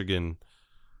in Michigan.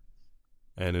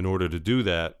 And in order to do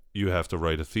that, you have to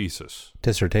write a thesis.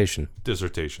 Dissertation,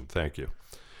 thank you.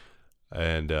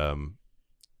 And the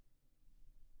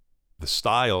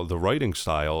writing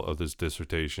style of this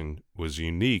dissertation was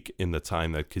unique in the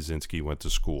time that Kaczynski went to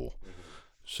school.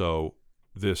 So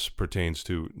this pertains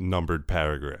to numbered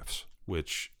paragraphs,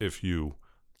 which if you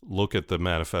look at the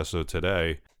manifesto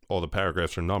today, all the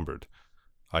paragraphs are numbered.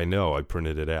 I know, I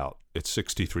printed it out. It's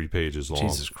 63 pages long.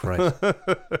 Jesus Christ.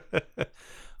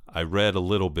 I read a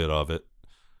little bit of it,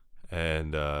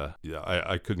 and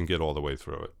I couldn't get all the way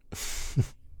through it.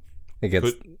 It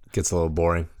gets a little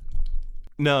boring.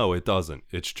 No, it doesn't.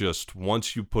 It's just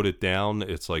once you put it down,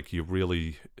 it's like you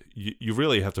really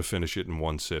have to finish it in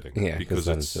one sitting. Yeah, because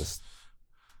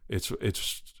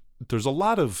it's there's a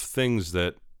lot of things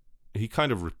that he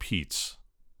kind of repeats.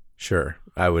 Sure,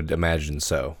 I would imagine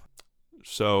so.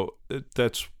 So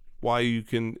that's why you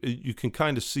can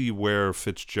kind of see where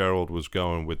Fitzgerald was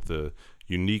going with the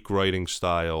unique writing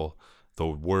style, the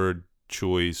word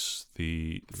choice,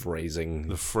 the phrasing,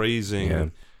 yeah.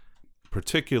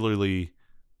 Particularly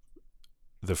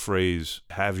the phrase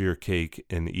 "have your cake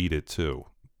and eat it too."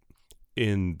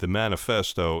 In the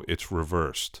manifesto, it's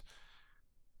reversed.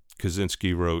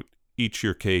 Kaczynski wrote, "Eat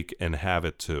your cake and have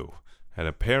it too." And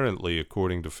apparently,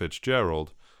 according to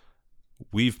Fitzgerald,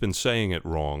 we've been saying it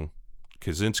wrong.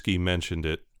 Kaczynski mentioned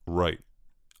it right.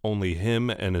 Only him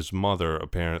and his mother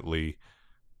apparently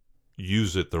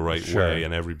use it the right way,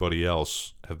 and everybody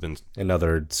else have been... And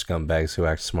other scumbags who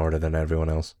act smarter than everyone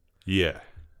else. Yeah.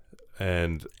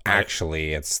 And...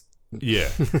 Actually, it's... Yeah.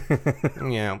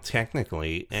 Yeah,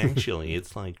 technically, actually,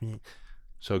 it's like...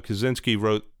 So Kaczynski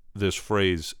wrote this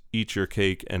phrase, "eat your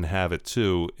cake and have it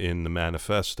too," in the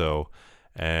manifesto,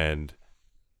 and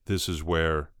this is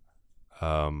where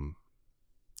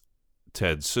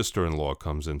Ted's sister-in-law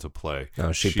comes into play.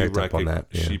 Oh, she picked up on that.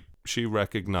 Yeah. She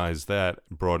recognized that,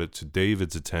 brought it to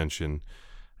David's attention,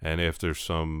 and after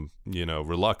some,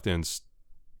 reluctance,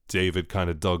 David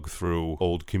kind of dug through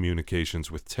old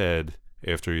communications with Ted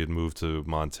after he had moved to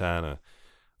Montana,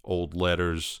 old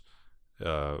letters.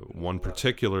 One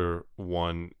particular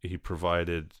one,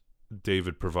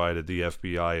 David provided the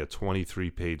FBI a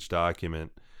 23-page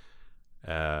document,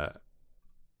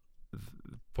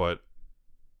 but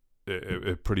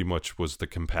it pretty much was the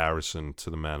comparison to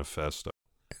the manifesto.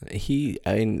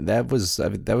 That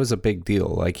was a big deal.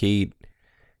 Like he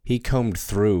combed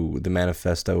through the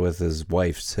manifesto with his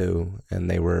wife too, and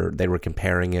they were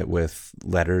comparing it with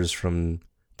letters from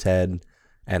Ted,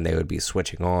 and they would be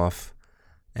switching off.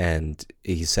 And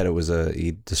he said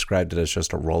he described it as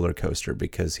just a roller coaster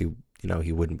because he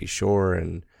wouldn't be sure,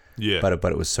 and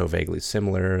but it was so vaguely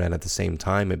similar, and at the same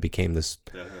time it became this.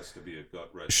 That has to be a gut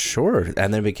wrench. Sure,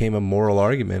 and then it became a moral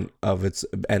argument of its,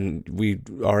 and we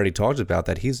already talked about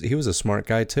that. He was a smart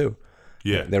guy too.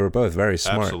 Yeah, they were both very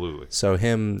smart. Absolutely. So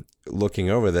him looking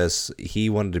over this, he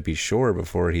wanted to be sure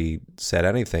before he said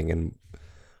anything, and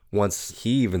once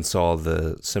he even saw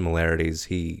the similarities,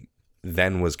 he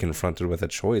then was confronted with a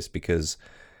choice because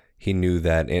he knew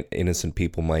that innocent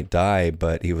people might die,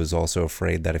 but he was also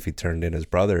afraid that if he turned in his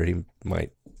brother, he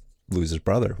might lose his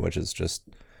brother, which is just...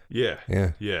 Yeah.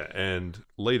 And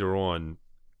later on,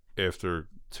 after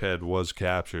Ted was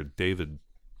captured, David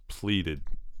pleaded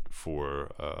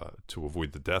to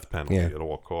avoid the death penalty at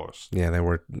all costs. Yeah,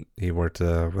 he worked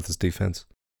with his defense.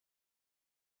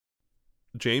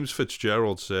 James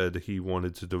Fitzgerald said he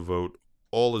wanted to devote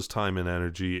all his time and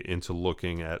energy into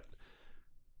looking at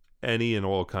any and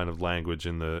all kind of language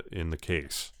in the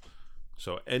case.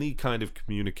 So any kind of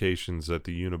communications that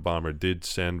the Unabomber did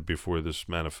send before this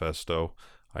manifesto,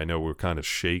 I know we're kind of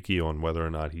shaky on whether or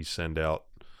not he sent out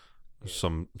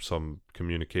some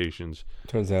communications.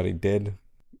 Turns out he did,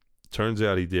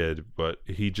 but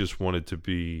he just wanted to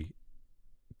be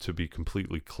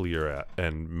completely clear at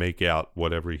and make out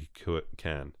whatever he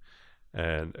can.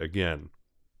 And again,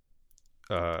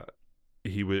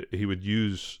 he would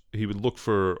look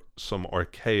for some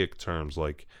archaic terms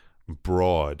like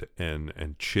broad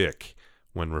and chick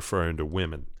when referring to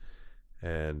women,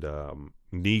 and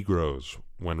Negroes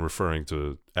when referring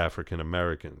to African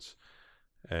Americans,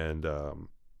 and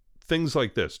things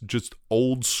like this. Just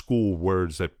old school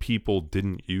words that people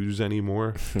didn't use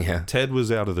anymore. Yeah. Ted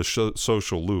was out of the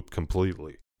social loop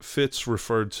completely. Fitz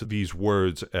referred to these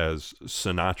words as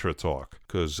Sinatra talk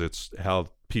because it's how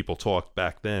people talked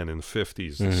back then in the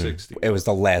 50s and 60s. It was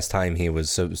the last time he was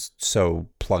so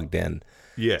plugged in.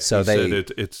 Yeah, so said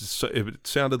it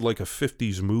sounded like a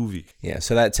 50s movie. Yeah,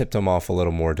 so that tipped him off a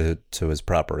little more to his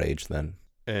proper age then.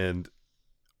 And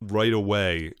right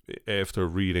away, after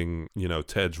reading,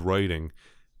 Ted's writing,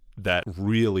 that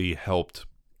really helped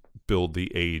build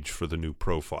the age for the new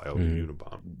profile of the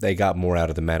Unabomber. They got more out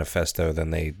of the manifesto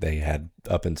than they had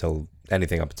up until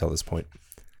this point.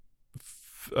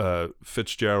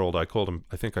 Fitzgerald, I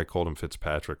think I called him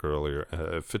Fitzpatrick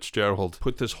earlier. Fitzgerald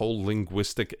put this whole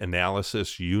linguistic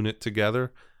analysis unit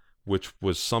together, which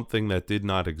was something that did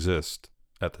not exist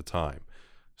at the time.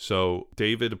 So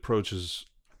David approaches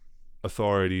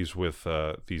authorities with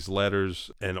these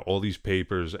letters and all these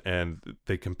papers, and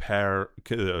they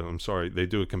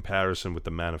do a comparison with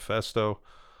the manifesto,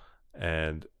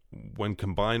 and when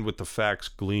combined with the facts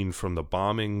gleaned from the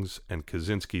bombings and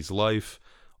Kaczynski's life,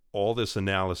 all this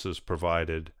analysis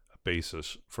provided a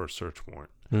basis for a search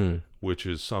warrant, which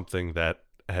is something that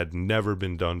had never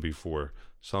been done before,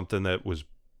 something that was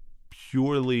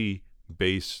purely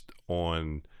based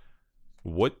on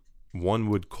what one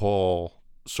would call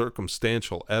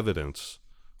circumstantial evidence,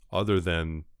 other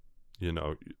than,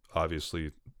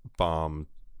 obviously bomb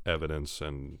evidence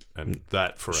and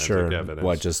that forensic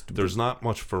evidence. There's not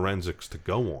much forensics to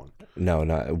go on. No,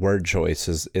 word choice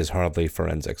is hardly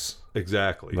forensics.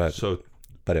 Exactly.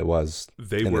 But it was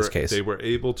in this case. They were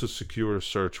able to secure a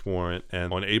search warrant,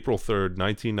 and on April 3rd,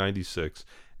 1996,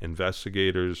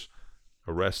 investigators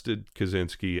arrested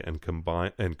Kaczynski and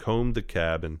combed the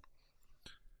cabin.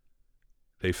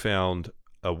 They found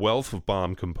a wealth of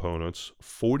bomb components,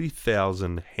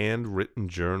 40,000 handwritten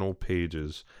journal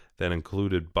pages that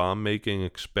included bomb-making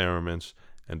experiments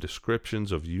and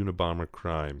descriptions of Unabomber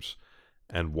crimes,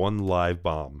 and one live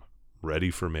bomb ready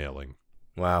for mailing.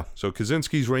 Wow. So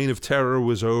Kaczynski's reign of terror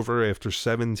was over after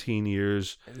 17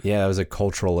 years. Yeah, it was a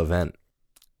cultural event.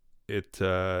 It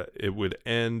would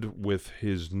end with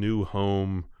his new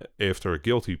home after a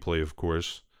guilty plea, of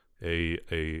course, a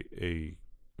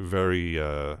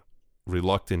very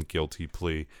reluctant guilty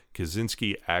plea.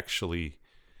 Kaczynski actually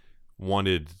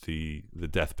wanted the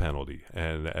death penalty,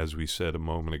 and as we said a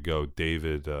moment ago,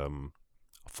 David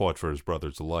fought for his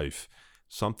brother's life,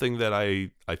 something that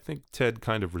I think Ted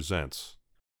kind of resents.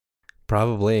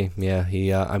 Probably, yeah.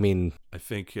 I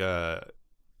think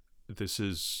this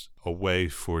is a way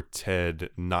for Ted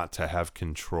not to have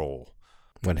control.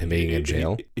 When him being in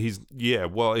jail? He's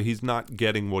not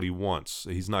getting what he wants.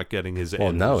 He's not getting his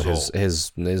end result.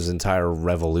 His entire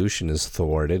revolution is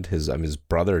thwarted. His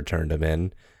brother turned him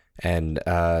in, And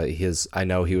I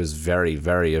know he was very,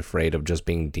 very afraid of just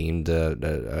being deemed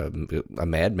a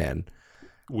madman,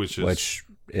 which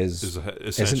is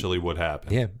essentially what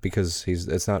happened. Yeah, because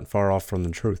it's not far off from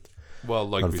the truth. Well,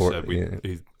 like we said,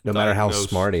 no matter how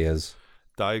smart he is.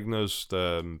 Diagnosed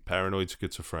paranoid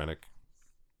schizophrenic.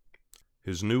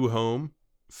 His new home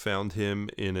found him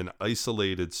in an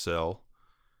isolated cell,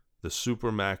 the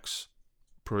Supermax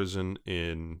prison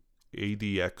in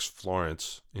ADX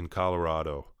Florence in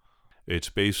Colorado. It's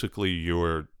basically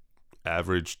your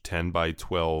average 10 by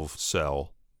 12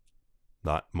 cell,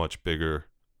 not much bigger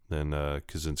than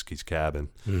Kaczynski's cabin.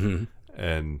 Mm-hmm.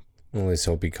 And at least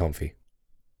he'll be comfy.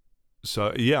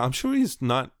 So, yeah, I'm sure he's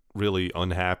not really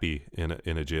unhappy in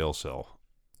a jail cell.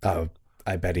 Oh,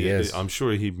 I bet he is. I'm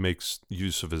sure he makes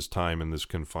use of his time in this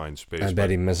confined space. I bet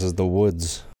he misses the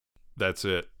woods. That's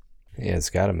it. Yeah,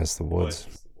 it's got to miss the woods.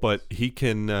 But he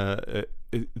can, the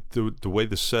way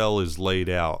the cell is laid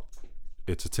out,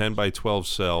 it's a 10 by 12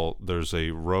 cell. There's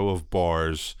a row of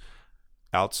bars.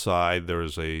 Outside,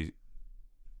 there's a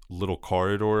little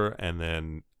corridor, and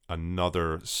then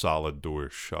another solid door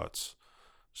shuts.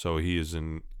 So he is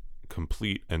in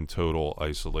complete and total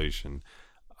isolation.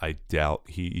 I doubt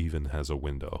he even has a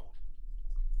window.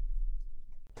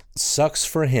 Sucks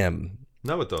for him.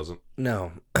 No, it doesn't.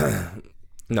 No.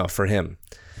 No, for him.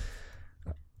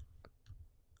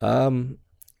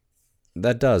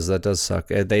 That does suck.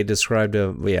 They described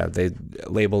they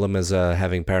labeled him as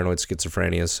having paranoid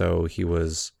schizophrenia, so he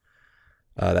was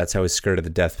that's how he's scared of the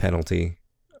death penalty.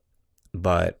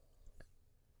 But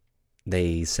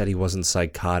they said he wasn't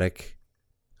psychotic.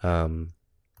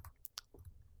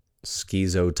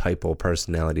 Schizotypal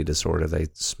personality disorder they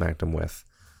smacked him with,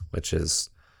 which is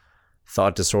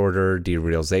thought disorder,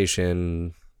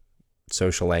 derealization,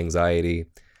 social anxiety.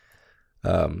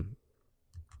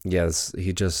 Yes,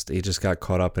 he just got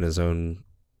caught up in his own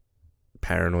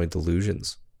paranoid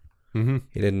delusions. Mm-hmm.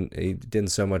 He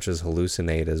didn't so much as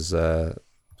hallucinate as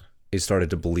he started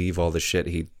to believe all the shit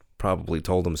he probably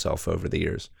told himself over the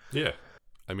years. Yeah.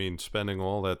 I mean, spending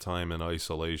all that time in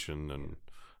isolation and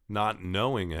not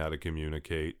knowing how to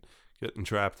communicate, getting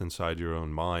trapped inside your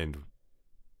own mind,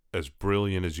 as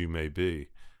brilliant as you may be,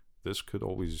 this could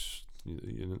always,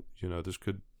 this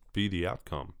could be the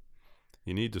outcome.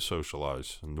 You need to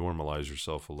socialize and normalize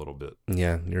yourself a little bit.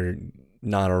 Yeah, you're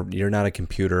not a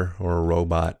computer or a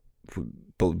robot.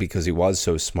 But because he was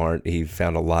so smart, he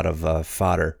found a lot of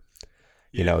fodder,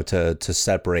 to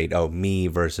separate me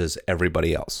versus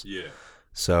everybody else. Yeah.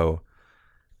 So,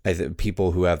 I think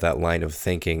people who have that line of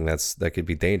thinking that could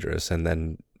be dangerous, and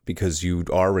then because you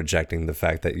are rejecting the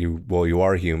fact that you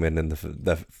are human, and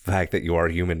the fact that you are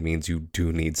human means you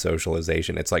do need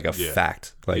socialization. It's like a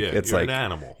fact. Like it's you're like an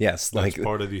animal. Yes, that's like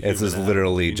part of the human it's just animal.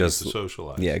 literally you just need to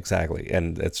socialize. Yeah, exactly,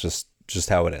 and it's just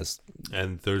how it is.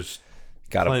 And there's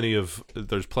plenty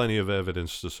of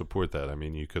evidence to support that. I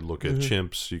mean, you could look at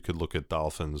chimps, you could look at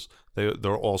dolphins.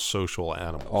 They're all social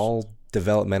animals. All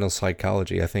developmental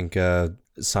psychology. I think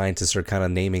scientists are kind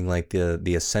of naming like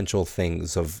the essential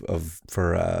things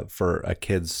for a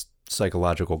kid's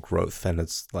psychological growth, and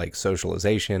it's like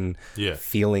socialization,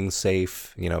 feeling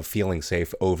safe, feeling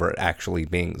safe over actually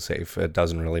being safe. It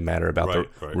doesn't really matter about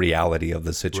the reality of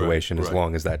the situation as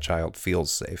long as that child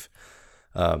feels safe.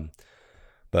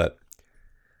 But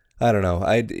I don't know.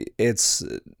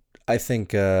 I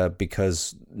think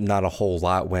because not a whole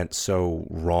lot went so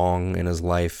wrong in his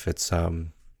life, it's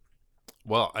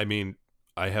well, I mean,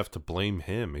 I have to blame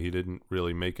him. He didn't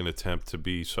really make an attempt to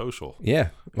be social. Yeah.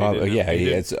 Well, he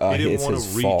didn't want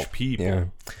his to reach fault. people. Yeah.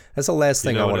 That's the last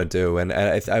thing I want to do, and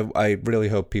I really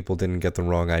hope people didn't get the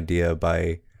wrong idea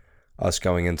by us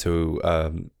going into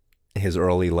his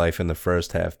early life in the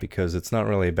first half, because it's not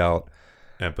really about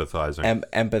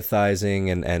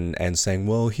empathizing and saying,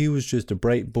 well, he was just a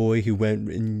bright boy who went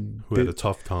and who had a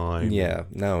tough time. Yeah,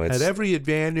 no, it's had every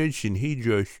advantage, and he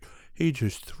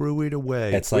just threw it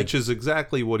away. Which is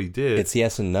exactly what he did. It's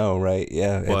yes and no, right?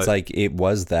 Yeah, it's like it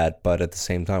was that, but at the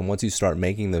same time, once you start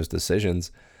making those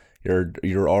decisions,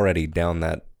 you're already down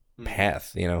that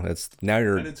path. It's now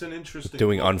it's an interesting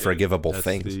doing unforgivable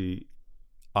things. The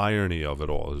irony of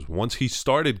it all is once he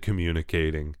started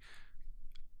communicating,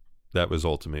 that was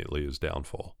ultimately his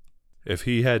downfall. If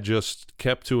he had just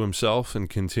kept to himself and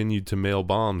continued to mail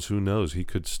bombs, who knows? He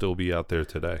could still be out there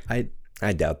today.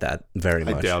 I doubt that very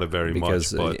much. I doubt it very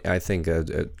much. But I think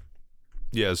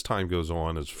as time goes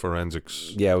on, as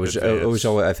forensics I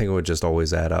think it would just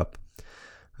always add up.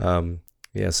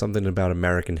 Something about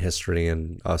American history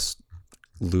and us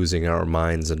losing our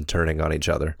minds and turning on each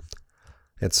other.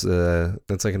 It's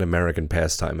like an American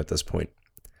pastime at this point.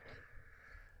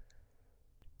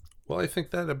 Well, I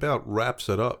think that about wraps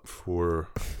it up for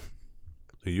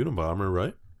the Unabomber,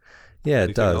 right? Yeah, it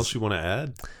Anything does. else you want to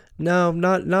add? No,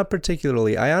 not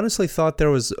particularly. I honestly thought there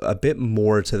was a bit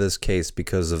more to this case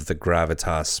because of the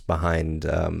gravitas behind,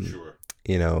 Sure.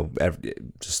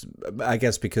 just I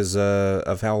guess because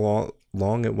of how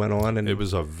long it went on and It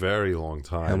was a very long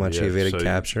time. how much he evaded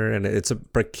capture, and it's a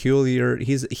peculiar.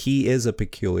 He is a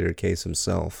peculiar case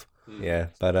himself. Yeah,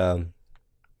 but I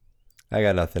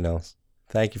got nothing else.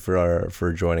 Thank you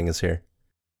for joining us here.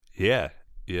 Yeah.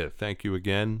 Thank you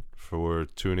again for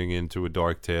tuning into A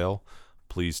Dark Tale.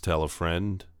 Please tell a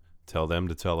friend. Tell them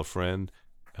to tell a friend.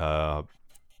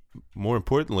 More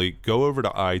importantly, go over to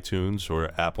iTunes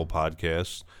or Apple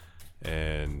Podcasts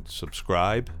and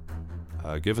subscribe.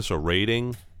 Give us a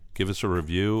rating. Give us a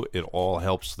review. It all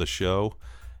helps the show,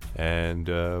 and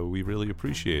we really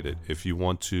appreciate it. If you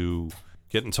want to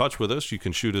get in touch with us, you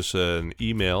can shoot us an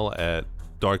email at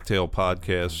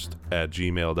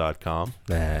darktalepodcast@gmail.com.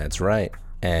 That's right.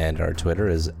 And our Twitter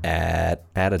is at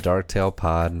a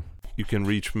darktalepod. You can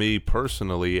reach me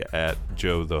personally at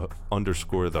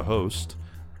Joe_the host,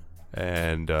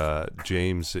 and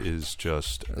James is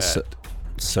just at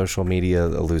social media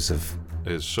elusive.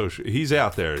 He's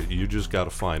out there. You just got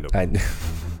to find him.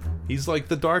 He's like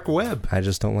the dark web. I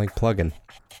just don't like plugging.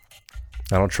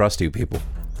 I don't trust you people.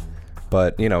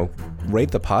 But,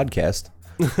 rate the podcast.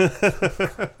 You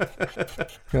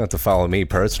don't have to follow me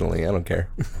personally. I don't care.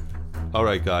 All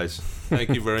right, guys. Thank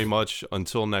you very much.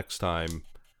 Until next time,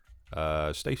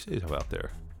 stay safe out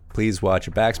there. Please watch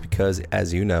your backs because,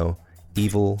 as you know,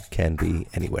 evil can be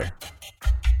anywhere.